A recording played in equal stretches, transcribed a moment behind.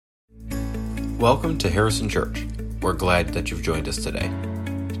Welcome to Harrison Church. We're glad that you've joined us today.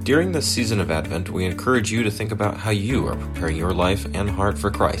 During this season of Advent, we encourage you to think about how you are preparing your life and heart for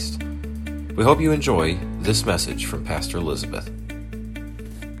Christ. We hope you enjoy this message from Pastor Elizabeth.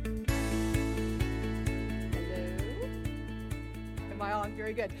 Am I on?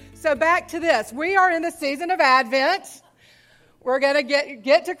 Very good. So back to this. We are in the season of Advent. We're going to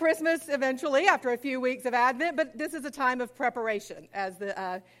get to Christmas eventually after a few weeks of Advent, but this is a time of preparation, as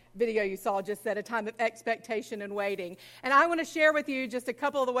the video you saw just said, a time of expectation and waiting. And I want to share with you just a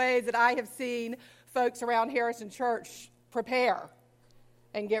couple of the ways that I have seen folks around Harrison Church prepare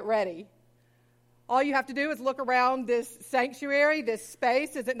and get ready. All you have to do is look around this sanctuary, this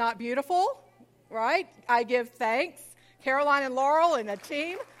space. Is it not beautiful? Right? I give thanks. Caroline and Laurel and a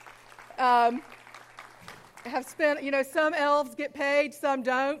team have spent, some elves get paid, some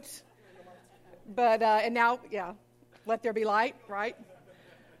don't. But, and now, let there be light, right?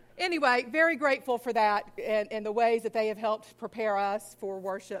 Anyway, very grateful for that and the ways that they have helped prepare us for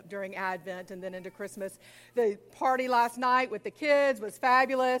worship during Advent and then into Christmas. The party last night with the kids was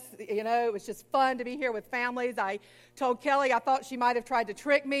fabulous. It was just fun to be here with families. I told Kelly I thought she might have tried to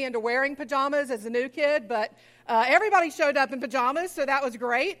trick me into wearing pajamas as a new kid, but everybody showed up in pajamas, so that was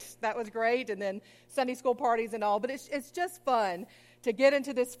great. And then Sunday school parties and all. But it's just fun to get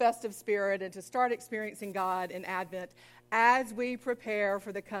into this festive spirit and to start experiencing God in Advent as we prepare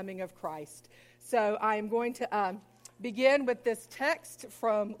for the coming of Christ. So I'm going to begin with this text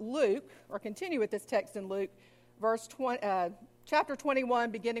from Luke, or continue with this text in Luke, chapter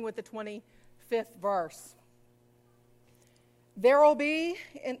 21, beginning with the 25th verse. There will be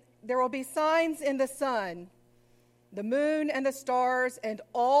signs in the sun, the moon and the stars, and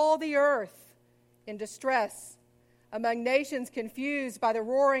all the earth in distress, among nations confused by the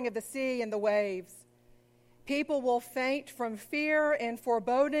roaring of the sea and the waves. People will faint from fear and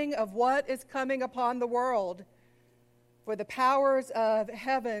foreboding of what is coming upon the world, for the powers of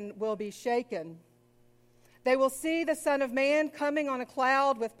heaven will be shaken. They will see the Son of Man coming on a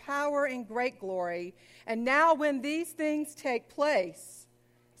cloud with power and great glory. And now when these things take place,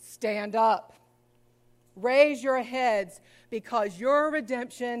 stand up. Raise your heads, because your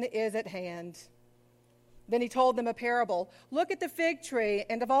redemption is at hand. Then he told them a parable. Look at the fig tree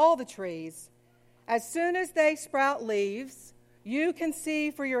and of all the trees. As soon as they sprout leaves, you can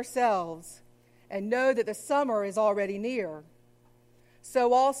see for yourselves and know that the summer is already near.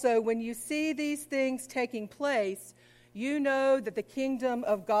 So also, when you see these things taking place, you know that the kingdom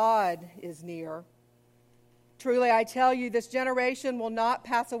of God is near. Truly, I tell you, this generation will not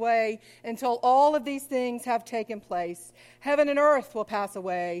pass away until all of these things have taken place. Heaven and earth will pass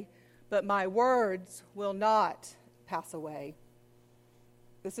away, but my words will not pass away.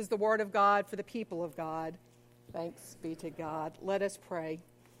 This is the word of God for the people of God. Thanks be to God. Let us pray.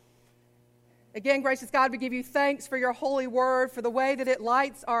 Again, gracious God, we give you thanks for your holy word, for the way that it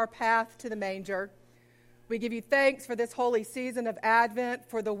lights our path to the manger. We give you thanks for this holy season of Advent,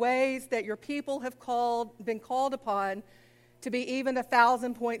 for the ways that your people have been called upon to be even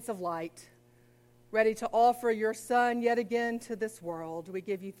 1,000 points of light, ready to offer your Son yet again to this world. We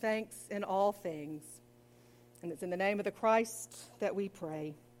give you thanks in all things. And it's in the name of the Christ that we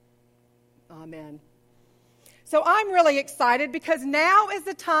pray. Amen. So I'm really excited because now is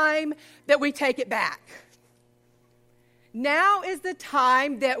the time that we take it back. Now is the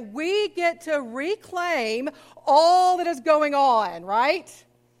time that we get to reclaim all that is going on, right?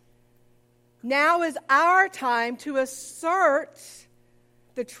 Now is our time to assert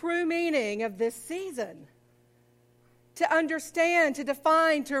the true meaning of this season. To understand, to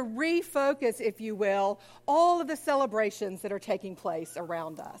define, to refocus, if you will, all of the celebrations that are taking place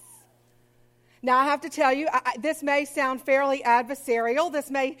around us. Now, I have to tell you, this may sound fairly adversarial.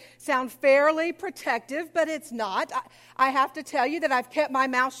 This may sound fairly protective, but it's not. I have to tell you that I've kept my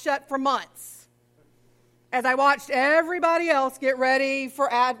mouth shut for months. As I watched everybody else get ready for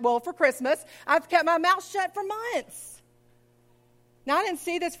Christmas, I've kept my mouth shut for months. Now, I didn't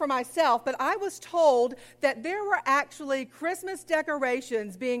see this for myself, but I was told that there were actually Christmas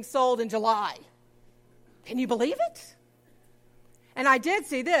decorations being sold in July. Can you believe it? And I did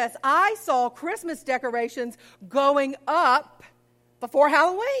see this. I saw Christmas decorations going up before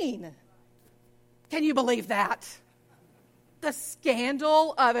Halloween. Can you believe that? The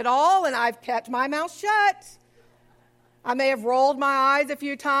scandal of it all, and I've kept my mouth shut. I may have rolled my eyes a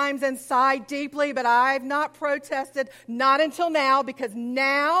few times and sighed deeply, but I've not protested, not until now, because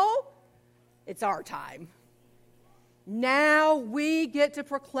now it's our time. Now we get to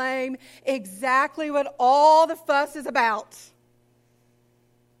proclaim exactly what all the fuss is about.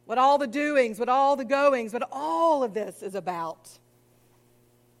 What all the doings, what all the goings, what all of this is about.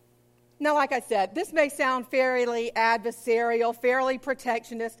 Now, like I said, this may sound fairly adversarial, fairly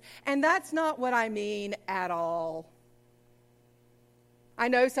protectionist, and that's not what I mean at all. I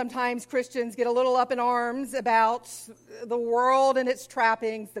know sometimes Christians get a little up in arms about the world and its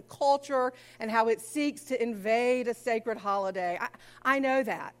trappings, the culture, and how it seeks to invade a sacred holiday. I know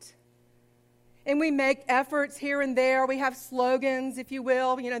that. And we make efforts here and there. We have slogans, if you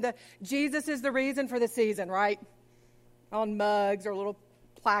will. The Jesus is the reason for the season, right? On mugs or little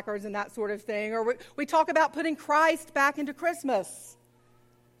placards and that sort of thing. Or we talk about putting Christ back into Christmas.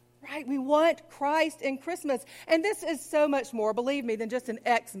 Right? We want Christ in Christmas. And this is so much more, believe me, than just an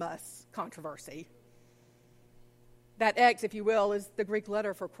Xmas controversy. That X, if you will, is the Greek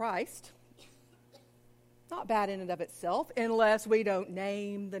letter for Christ. Not bad in and of itself, unless we don't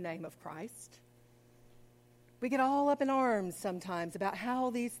name the name of Christ. We get all up in arms sometimes about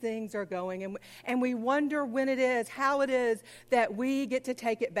how these things are going, and we wonder when it is, how it is that we get to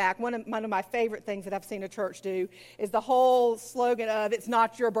take it back. One of my favorite things that I've seen a church do is the whole slogan of, "It's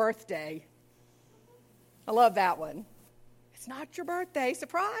not your birthday." I love that one. It's not your birthday,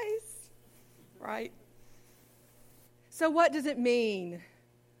 surprise, right? So what does it mean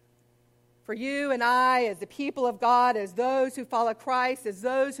for you and I, as the people of God, as those who follow Christ, as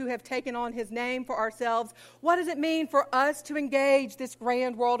those who have taken on his name for ourselves? What does it mean for us to engage this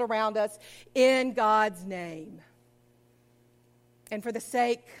grand world around us in God's name and for the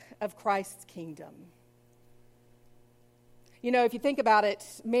sake of Christ's kingdom? If you think about it,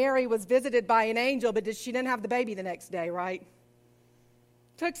 Mary was visited by an angel, but she didn't have the baby the next day, right?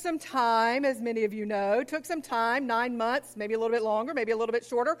 Took some time, as many of you know, 9 months, maybe a little bit longer, maybe a little bit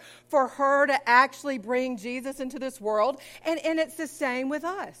shorter, for her to actually bring Jesus into this world. And it's the same with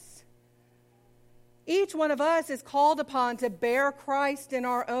us. Each one of us is called upon to bear Christ in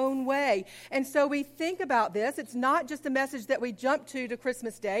our own way. And so we think about this. It's not just the message that we jump to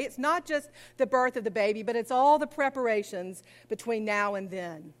Christmas Day. It's not just the birth of the baby, but it's all the preparations between now and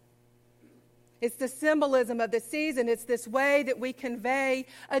then. It's the symbolism of the season. It's this way that we convey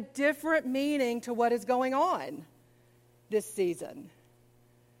a different meaning to what is going on this season.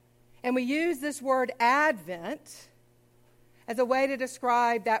 And we use this word Advent as a way to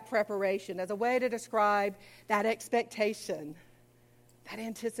describe that preparation, as a way to describe that expectation, that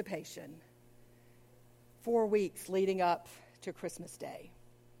anticipation. 4 weeks leading up to Christmas Day.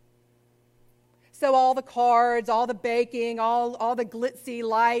 So all the cards, all the baking, all the glitzy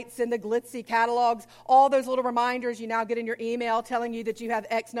lights and the glitzy catalogs, all those little reminders you now get in your email telling you that you have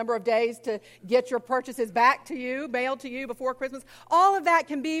X number of days to get your purchases back to you, mailed to you before Christmas, all of that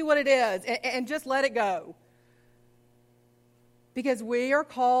can be what it is, and just let it go. Because we are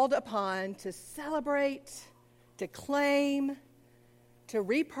called upon to celebrate, to claim, to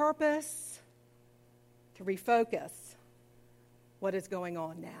repurpose, to refocus what is going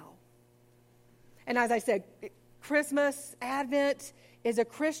on now. And as I said, Christmas, Advent is a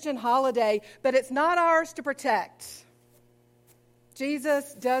Christian holiday, but it's not ours to protect.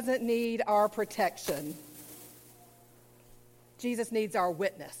 Jesus doesn't need our protection. Jesus needs our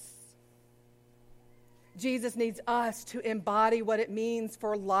witness. Jesus needs us to embody what it means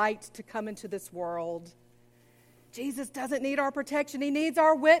for light to come into this world. Jesus doesn't need our protection. He needs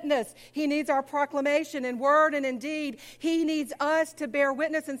our witness. He needs our proclamation in word and in deed. He needs us to bear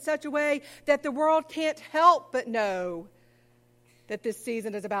witness in such a way that the world can't help but know that this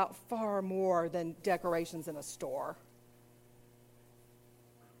season is about far more than decorations in a store.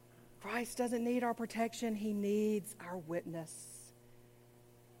 Christ doesn't need our protection. He needs our witness.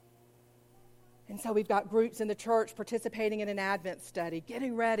 And so we've got groups in the church participating in an Advent study,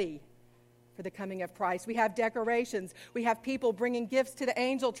 getting ready for the coming of Christ. We have decorations. We have people bringing gifts to the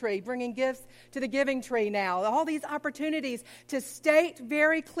angel tree, bringing gifts to the giving tree now. All these opportunities to state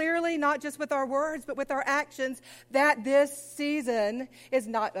very clearly, not just with our words, but with our actions, that this season is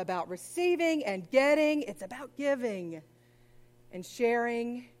not about receiving and getting. It's about giving and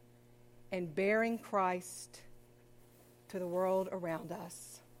sharing and bearing Christ to the world around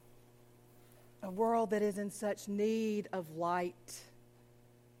us. A world that is in such need of light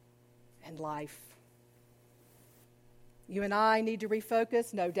and life. You and I need to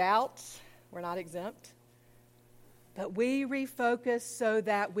refocus, no doubt. We're not exempt. But we refocus so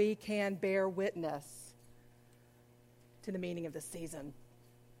that we can bear witness to the meaning of the season.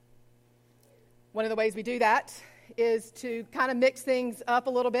 One of the ways we do that is to kind of mix things up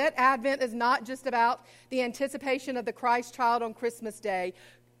a little bit. Advent is not just about the anticipation of the Christ child on Christmas Day.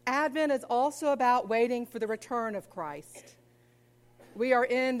 Advent is also about waiting for the return of Christ. We are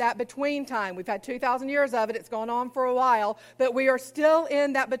in that between time. We've had 2,000 years of it. It's gone on for a while. But we are still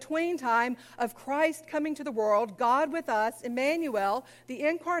in that between time of Christ coming to the world, God with us, Emmanuel, the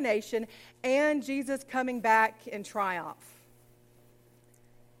incarnation, and Jesus coming back in triumph.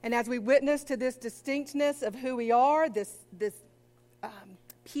 And as we witness to this distinctness of who we are, this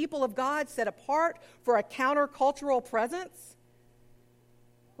people of God set apart for a countercultural presence,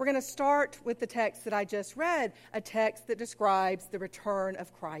 we're going to start with the text that I just read, a text that describes the return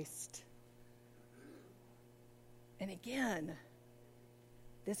of Christ. And again,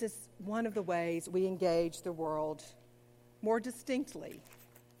 this is one of the ways we engage the world more distinctly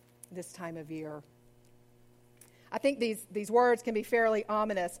this time of year. I think these words can be fairly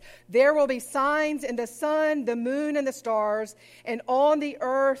ominous. There will be signs in the sun, the moon, and the stars, and on the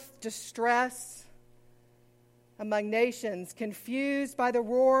earth distress among nations, confused by the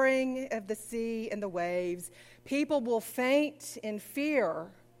roaring of the sea and the waves. People will faint in fear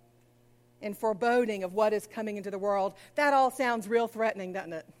and foreboding of what is coming into the world. That all sounds real threatening,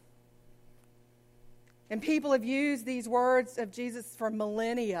 doesn't it? And people have used these words of Jesus for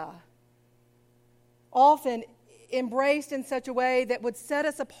millennia, often embraced in such a way that would set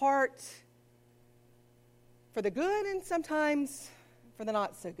us apart for the good and sometimes for the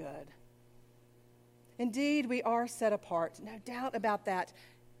not so good. Indeed, we are set apart, no doubt about that,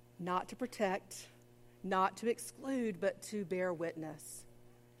 not to protect, not to exclude, but to bear witness.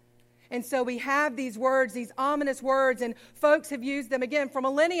 And so we have these words, these ominous words, and folks have used them again for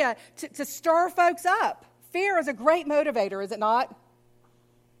millennia to stir folks up. Fear is a great motivator, is it not?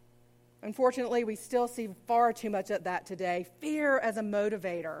 Unfortunately, we still see far too much of that today. Fear as a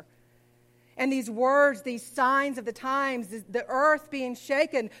motivator. And these words, these signs of the times, the earth being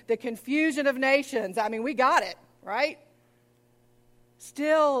shaken, the confusion of nations. I mean, we got it, right?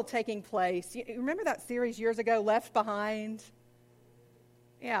 Still taking place. You remember that series years ago, Left Behind?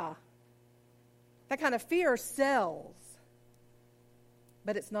 Yeah. That kind of fear sells,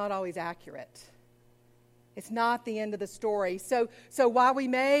 but it's not always accurate. It's not the end of the story. So while we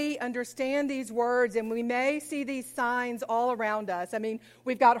may understand these words and we may see these signs all around us, I mean,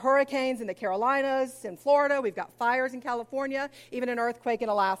 we've got hurricanes in the Carolinas, in Florida, we've got fires in California, even an earthquake in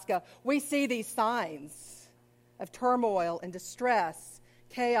Alaska. We see these signs of turmoil and distress,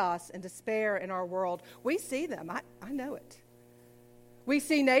 chaos and despair in our world. We see them. I know it. We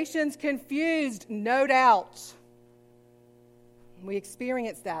see nations confused, no doubt. We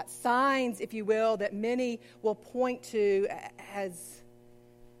experience that. Signs, if you will, that many will point to as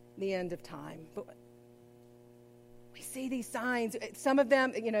the end of time. But we see these signs. Some of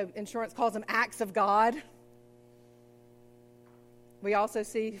them, insurance calls them acts of God. We also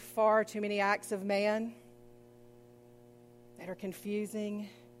see far too many acts of man that are confusing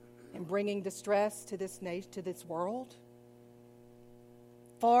and bringing distress to this nation, to this world.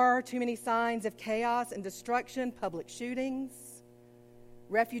 Far too many signs of chaos and destruction, public shootings,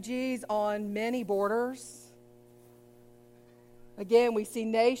 refugees on many borders. Again, we see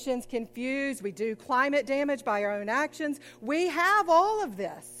nations confused. We do climate damage by our own actions. We have all of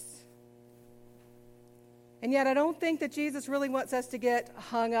this. And yet I don't think that Jesus really wants us to get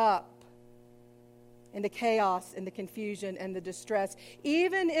hung up in the chaos and the confusion and the distress.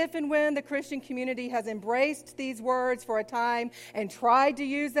 Even if and when the Christian community has embraced these words for a time and tried to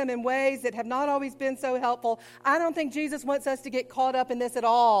use them in ways that have not always been so helpful, I don't think Jesus wants us to get caught up in this at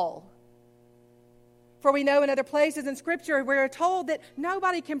all. For we know in other places in Scripture we're told that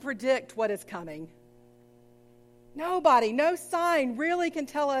nobody can predict what is coming. Nobody, no sign really can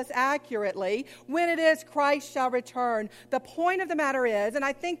tell us accurately when it is Christ shall return. The point of the matter is, and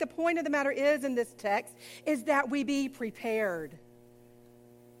I think the point of the matter is in this text, is that we be prepared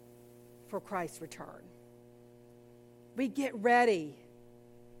for Christ's return. We get ready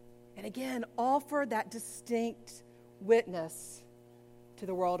and again offer that distinct witness to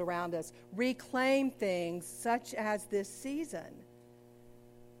the world around us. Reclaim things such as this season,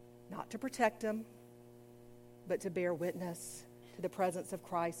 not to protect them, but to bear witness to the presence of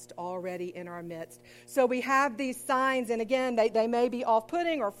Christ already in our midst. So we have these signs, and again, they may be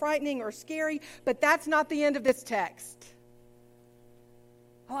off-putting or frightening or scary, but that's not the end of this text.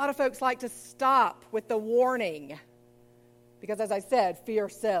 A lot of folks like to stop with the warning because, as I said, fear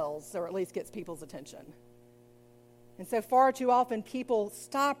sells, or at least gets people's attention. And so far too often people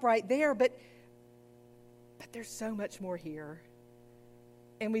stop right there, but there's so much more here.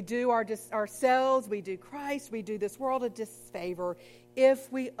 And we do ourselves, we do Christ, we do this world a disfavor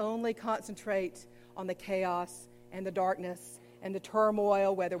if we only concentrate on the chaos and the darkness and the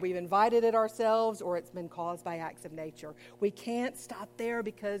turmoil, whether we've invited it ourselves or it's been caused by acts of nature. We can't stop there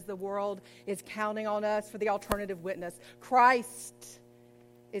because the world is counting on us for the alternative witness. Christ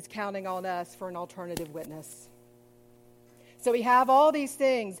is counting on us for an alternative witness. So we have all these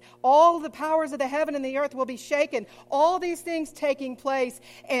things. All the powers of the heaven and the earth will be shaken. All these things taking place.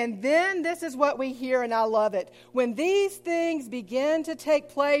 And then this is what we hear, and I love it. When these things begin to take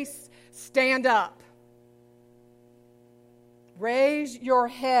place, stand up. Raise your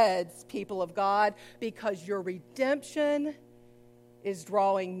heads, people of God, because your redemption is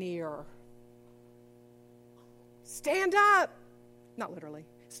drawing near. Stand up. Not literally.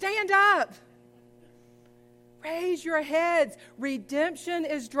 Stand up. Raise your heads. Redemption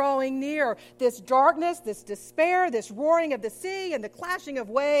is drawing near. This darkness, this despair, this roaring of the sea and the clashing of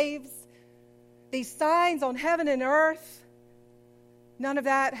waves, these signs on heaven and earth, none of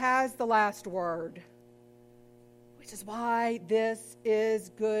that has the last word. Which is why this is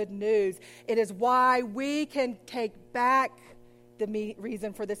good news. It is why we can take back the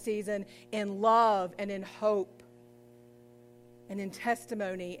reason for the season in love and in hope and in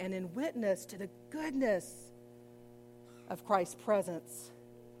testimony and in witness to the goodness of Christ's presence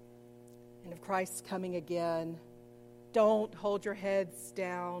and of Christ's coming again. Don't hold your heads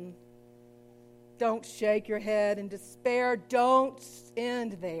down. Don't shake your head in despair. Don't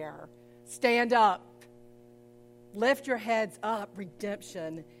end there. Stand up. Lift your heads up.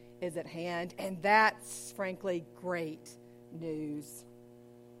 Redemption is at hand. And that's, frankly, great news.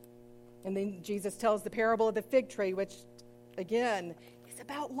 And then Jesus tells the parable of the fig tree, which, again, is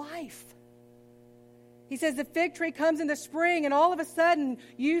about life. He says the fig tree comes in the spring, and all of a sudden,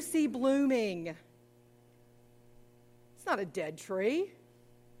 you see blooming. It's not a dead tree.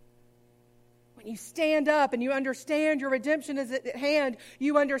 When you stand up and you understand your redemption is at hand,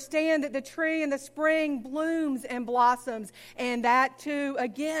 you understand that the tree in the spring blooms and blossoms. And that, too,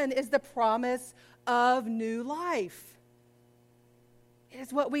 again, is the promise of new life. It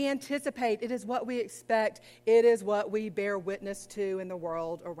is what we anticipate. It is what we expect. It is what we bear witness to in the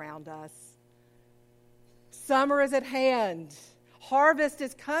world around us. Summer is at hand. Harvest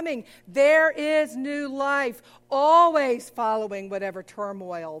is coming. There is new life, always following whatever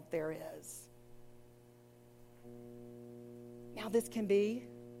turmoil there is. Now, this can be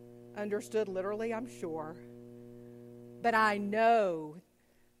understood literally, I'm sure. But I know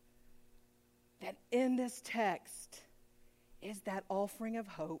that in this text is that offering of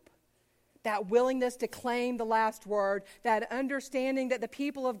hope, that willingness to claim the last word, that understanding that the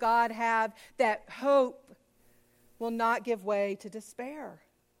people of God have, that hope will not give way to despair.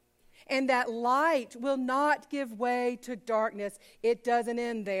 And that light will not give way to darkness. It doesn't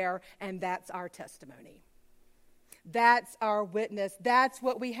end there, and that's our testimony. That's our witness. That's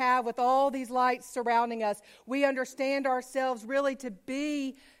what we have with all these lights surrounding us. We understand ourselves really to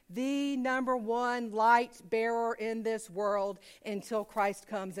be the number one light bearer in this world until Christ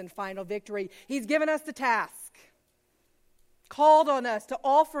comes in final victory. He's given us the task. Called on us to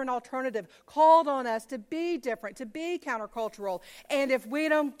offer an alternative, called on us to be different, to be countercultural. And if we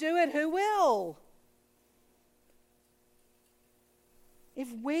don't do it, who will?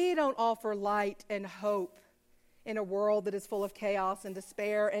 If we don't offer light and hope in a world that is full of chaos and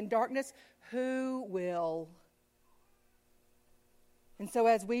despair and darkness, who will? And so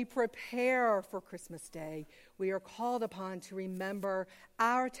as we prepare for Christmas Day, we are called upon to remember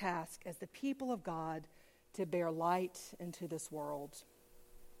our task as the people of God to bear light into this world.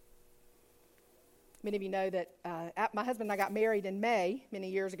 Many of you know that my husband and I got married in May many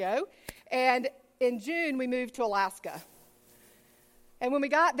years ago, and in June we moved to Alaska. And when we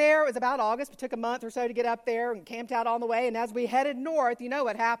got there, it was about August. We took a month or so to get up there and camped out on the way, and as we headed north, you know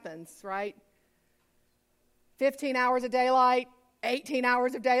what happens, right? 15 hours of daylight, 18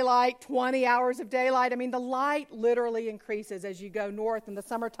 hours of daylight, 20 hours of daylight. I mean, the light literally increases as you go north in the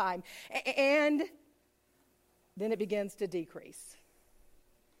summertime. And then it begins to decrease.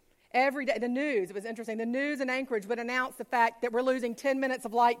 Every day, the news, it was interesting, the news in Anchorage would announce the fact that we're losing 10 minutes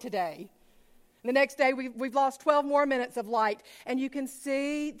of light today. The next day, we've lost 12 more minutes of light. And you can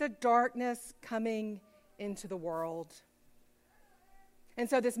see the darkness coming into the world. And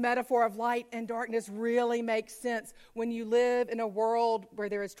so this metaphor of light and darkness really makes sense when you live in a world where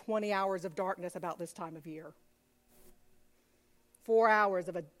there is 20 hours of darkness about this time of year. 4 hours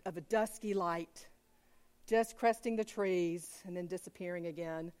of a dusky light, just cresting the trees and then disappearing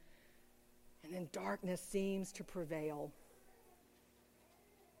again. And then darkness seems to prevail.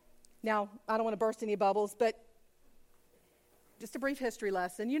 Now, I don't want to burst any bubbles, but just a brief history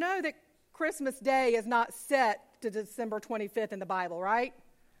lesson. You know that Christmas Day is not set to December 25th in the Bible, right?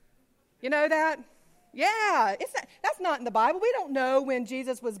 You know that? Yeah, that's not in the Bible. We don't know when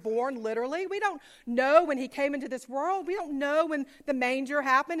Jesus was born, literally. We don't know when he came into this world. We don't know when the manger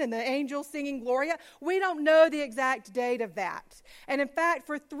happened and the angels singing Gloria. We don't know the exact date of that. And in fact,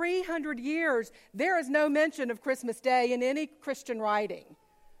 for 300 years, there is no mention of Christmas Day in any Christian writing.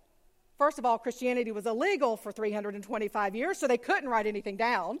 First of all, Christianity was illegal for 325 years, so they couldn't write anything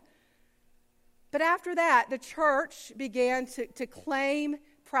down. But after that, the church began to claim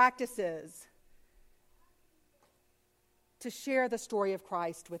practices to share the story of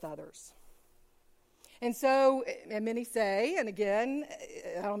Christ with others. And so, and many say, and again,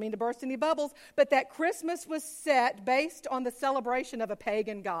 I don't mean to burst any bubbles, but that Christmas was set based on the celebration of a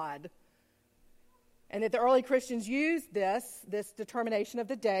pagan god. And that the early Christians used this determination of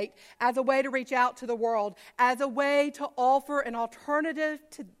the date as a way to reach out to the world, as a way to offer an alternative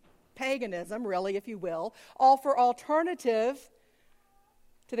to paganism, really, if you will, offer alternative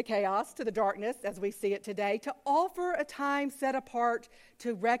to the chaos, to the darkness as we see it today, to offer a time set apart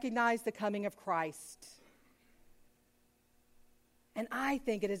to recognize the coming of Christ. And I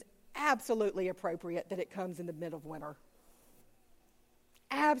think it is absolutely appropriate that it comes in the mid of winter.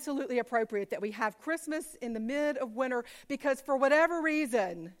 Absolutely appropriate that we have Christmas in the mid of winter because for whatever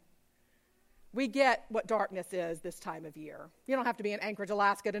reason, we get what darkness is this time of year. You don't have to be in Anchorage,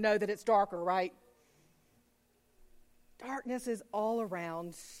 Alaska to know that it's darker, right? Darkness is all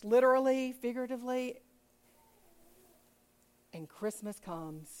around, literally, figuratively. And Christmas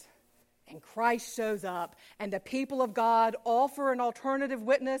comes, and Christ shows up, and the people of God offer an alternative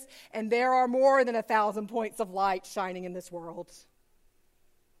witness, and there are more than 1,000 points of light shining in this world.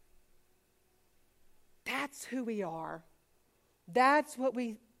 That's who we are. That's what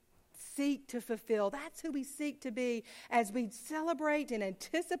we seek to fulfill. That's who we seek to be as we celebrate and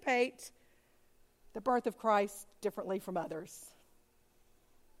anticipate the birth of Christ differently from others.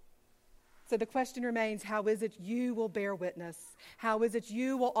 So the question remains, how is it you will bear witness? How is it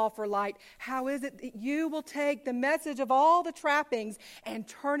you will offer light? How is it that you will take the message of all the trappings and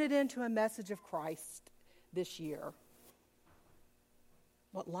turn it into a message of Christ this year?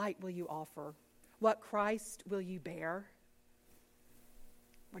 What light will you offer? What Christ will you bear?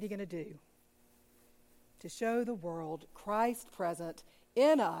 What are you going to do to show the world Christ present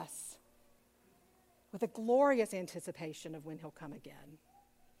in us with a glorious anticipation of when he'll come again?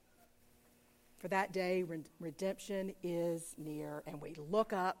 For that day, redemption is near, and we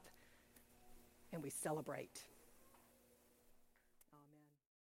look up and we celebrate. Amen.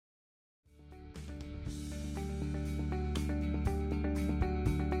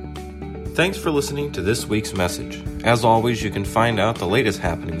 Thanks for listening to this week's message. As always, you can find out the latest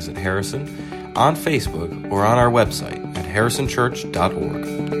happenings at Harrison on Facebook or on our website at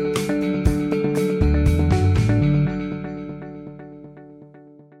harrisonchurch.org.